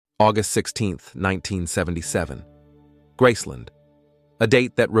August 16, 1977. Graceland, a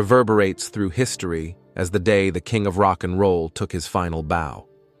date that reverberates through history as the day the king of rock and roll took his final bow.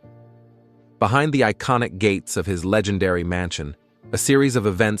 Behind the iconic gates of his legendary mansion, a series of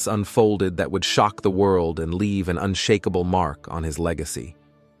events unfolded that would shock the world and leave an unshakable mark on his legacy.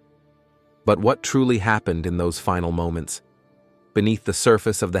 But what truly happened in those final moments? Beneath the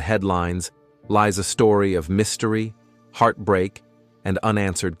surface of the headlines lies a story of mystery, heartbreak, and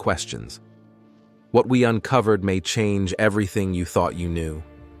unanswered questions. What we uncovered may change everything you thought you knew.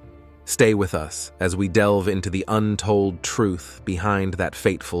 Stay with us as we delve into the untold truth behind that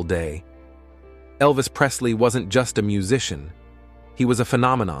fateful day. Elvis Presley wasn't just a musician. He was a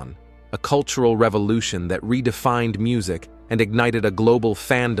phenomenon, a cultural revolution that redefined music and ignited a global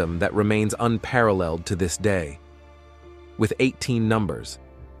fandom that remains unparalleled to this day. With 18 numbers,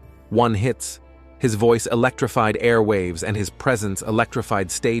 1 hits, his voice electrified airwaves and his presence electrified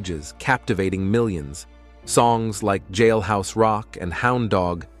stages, captivating millions. Songs like Jailhouse Rock and Hound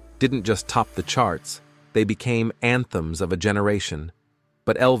Dog didn't just top the charts, they became anthems of a generation.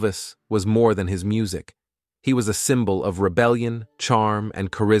 But Elvis was more than his music. He was a symbol of rebellion, charm,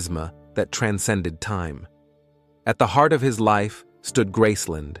 and charisma that transcended time. At the heart of his life stood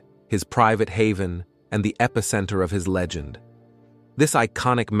Graceland, his private haven and the epicenter of his legend. This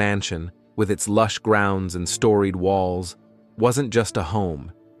iconic mansion, with its lush grounds and storied walls, wasn't just a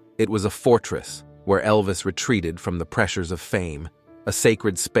home. It was a fortress where Elvis retreated from the pressures of fame, a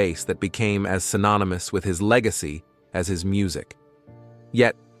sacred space that became as synonymous with his legacy as his music.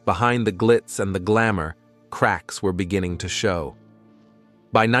 Yet, behind the glitz and the glamour, cracks were beginning to show.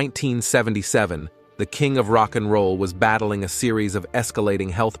 By 1977, the king of rock and roll was battling a series of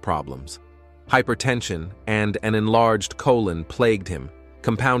escalating health problems. Hypertension and an enlarged colon plagued him,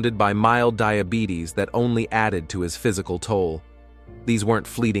 compounded by mild diabetes that only added to his physical toll. These weren't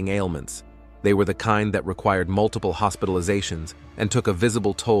fleeting ailments. They were the kind that required multiple hospitalizations and took a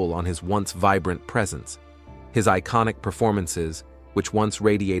visible toll on his once vibrant presence. His iconic performances, which once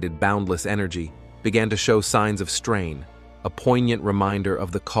radiated boundless energy, began to show signs of strain, a poignant reminder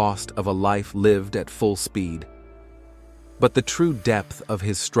of the cost of a life lived at full speed. But the true depth of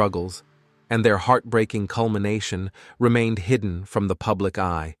his struggles and their heartbreaking culmination remained hidden from the public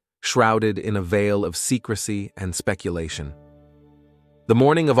eye, shrouded in a veil of secrecy and speculation. The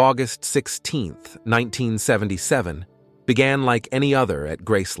morning of August 16, 1977, began like any other at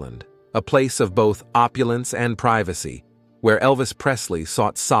Graceland, a place of both opulence and privacy, where Elvis Presley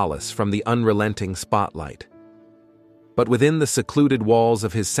sought solace from the unrelenting spotlight. But within the secluded walls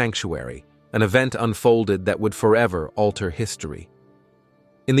of his sanctuary, an event unfolded that would forever alter history.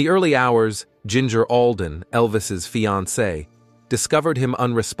 In the early hours, Ginger Alden, Elvis's fiancée, discovered him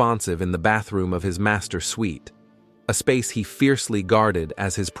unresponsive in the bathroom of his master suite, a space he fiercely guarded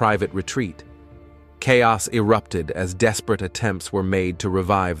as his private retreat. Chaos erupted as desperate attempts were made to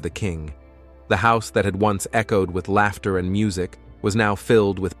revive the king. The house that had once echoed with laughter and music was now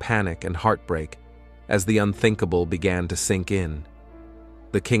filled with panic and heartbreak as the unthinkable began to sink in.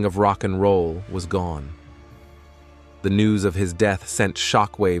 The king of rock and roll was gone. The news of his death sent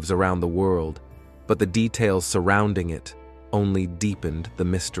shockwaves around the world, but the details surrounding it only deepened the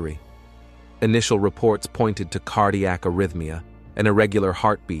mystery. Initial reports pointed to cardiac arrhythmia, an irregular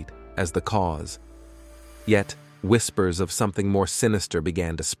heartbeat, as the cause. Yet, whispers of something more sinister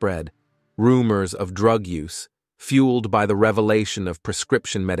began to spread, rumors of drug use, fueled by the revelation of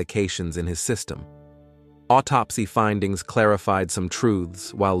prescription medications in his system. Autopsy findings clarified some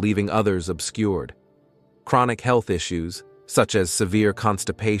truths while leaving others obscured. Chronic health issues, such as severe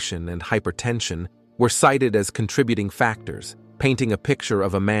constipation and hypertension, were cited as contributing factors, painting a picture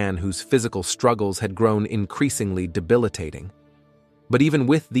of a man whose physical struggles had grown increasingly debilitating. But even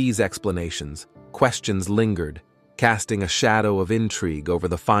with these explanations, questions lingered, casting a shadow of intrigue over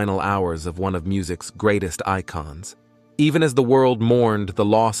the final hours of one of music's greatest icons. Even as the world mourned the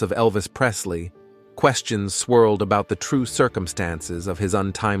loss of Elvis Presley, questions swirled about the true circumstances of his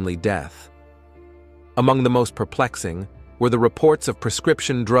untimely death. Among the most perplexing were the reports of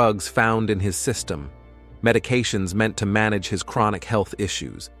prescription drugs found in his system, medications meant to manage his chronic health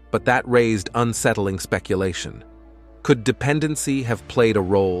issues, but that raised unsettling speculation. Could dependency have played a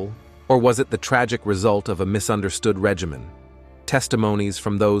role, or was it the tragic result of a misunderstood regimen? Testimonies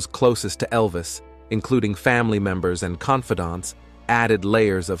from those closest to Elvis, including family members and confidants, added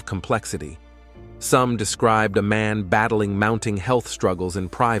layers of complexity. Some described a man battling mounting health struggles in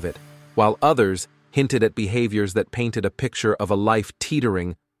private, while others hinted at behaviors that painted a picture of a life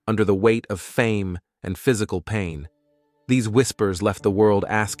teetering under the weight of fame and physical pain. These whispers left the world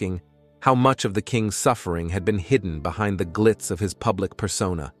asking how much of the king's suffering had been hidden behind the glitz of his public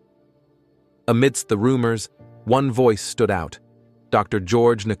persona. Amidst the rumors, one voice stood out: Dr.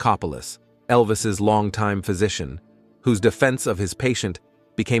 George Nicopolis, Elvis's longtime physician, whose defense of his patient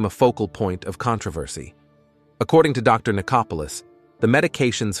became a focal point of controversy. According to Dr. Nicopolis, the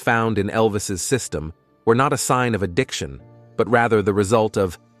medications found in Elvis's system were not a sign of addiction, but rather the result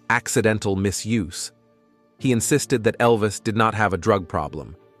of accidental misuse. He insisted that Elvis did not have a drug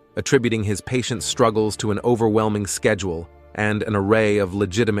problem, attributing his patient's struggles to an overwhelming schedule and an array of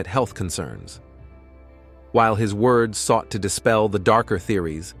legitimate health concerns. While his words sought to dispel the darker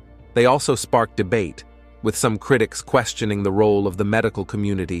theories, they also sparked debate, with some critics questioning the role of the medical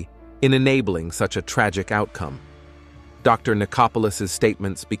community in enabling such a tragic outcome. Dr. Nicopolis's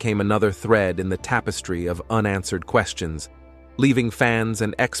statements became another thread in the tapestry of unanswered questions, leaving fans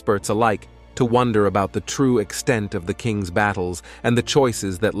and experts alike to wonder about the true extent of the king's battles and the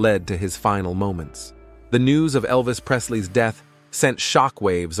choices that led to his final moments. The news of Elvis Presley's death sent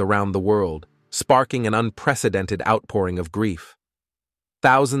shockwaves around the world, sparking an unprecedented outpouring of grief.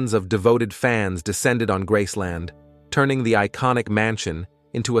 Thousands of devoted fans descended on Graceland, turning the iconic mansion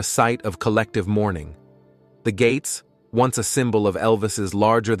into a site of collective mourning. The gates, once a symbol of Elvis's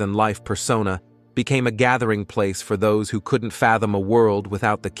larger-than-life persona, became a gathering place for those who couldn't fathom a world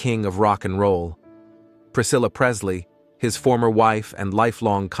without the king of rock and roll. Phesily Presley, his former wife and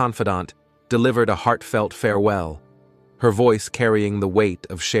lifelong confidant, delivered a heartfelt farewell, her voice carrying the weight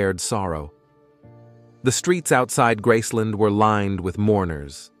of shared sorrow. The streets outside Graceland were lined with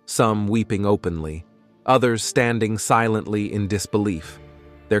mourners, some weeping openly, others standing silently in disbelief,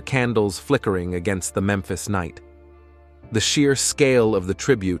 their candles flickering against the Memphis night. The sheer scale of the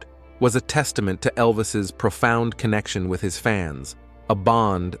tribute was a testament to Elvis's profound connection with his fans, a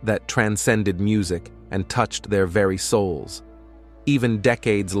bond that transcended music and touched their very souls. Even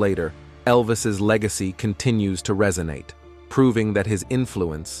decades later, Elvis's legacy continues to resonate, proving that his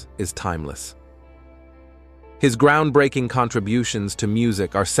influence is timeless. His groundbreaking contributions to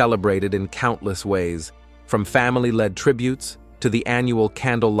music are celebrated in countless ways, from family-led tributes to the annual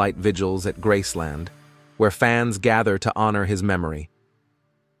candlelight vigils at Graceland, where fans gather to honor his memory.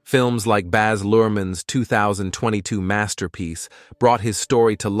 Films like Baz Luhrmann's 2022 masterpiece brought his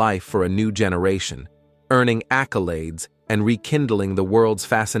story to life for a new generation, earning accolades and rekindling the world's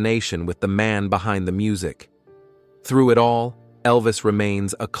fascination with the man behind the music. Through it all, Elvis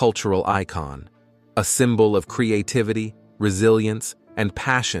remains a cultural icon, a symbol of creativity, resilience, and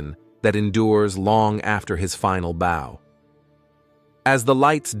passion that endures long after his final bow. As the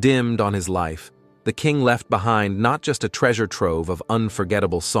lights dimmed on his life, the king left behind not just a treasure trove of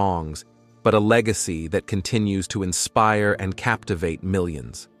unforgettable songs, but a legacy that continues to inspire and captivate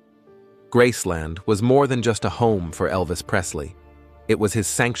millions. Graceland was more than just a home for Elvis Presley. It was his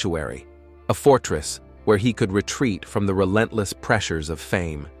sanctuary, a fortress where he could retreat from the relentless pressures of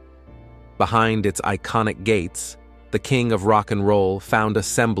fame. Behind its iconic gates, the king of rock and roll found a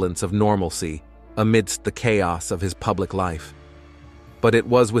semblance of normalcy amidst the chaos of his public life. But it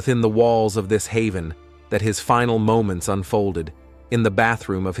was within the walls of this haven that his final moments unfolded, in the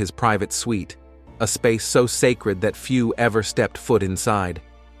bathroom of his private suite, a space so sacred that few ever stepped foot inside.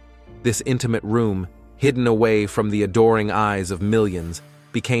 This intimate room, hidden away from the adoring eyes of millions,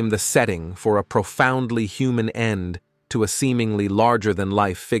 became the setting for a profoundly human end to a seemingly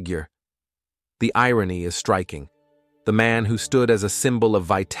larger-than-life figure. The irony is striking. The man who stood as a symbol of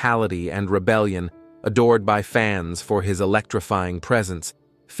vitality and rebellion, adored by fans for his electrifying presence,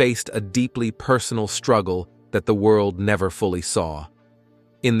 faced a deeply personal struggle that the world never fully saw.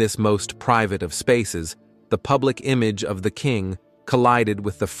 In this most private of spaces, the public image of the king collided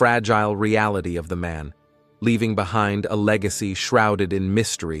with the fragile reality of the man, leaving behind a legacy shrouded in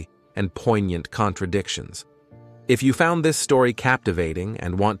mystery and poignant contradictions. If you found this story captivating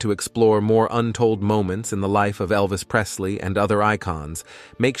and want to explore more untold moments in the life of Elvis Presley and other icons,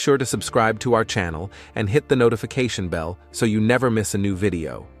 make sure to subscribe to our channel and hit the notification bell so you never miss a new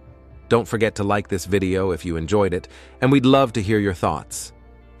video. Don't forget to like this video if you enjoyed it, and we'd love to hear your thoughts.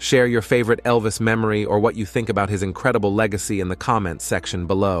 Share your favorite Elvis memory or what you think about his incredible legacy in the comments section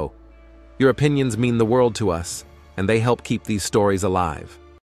below. Your opinions mean the world to us, and they help keep these stories alive.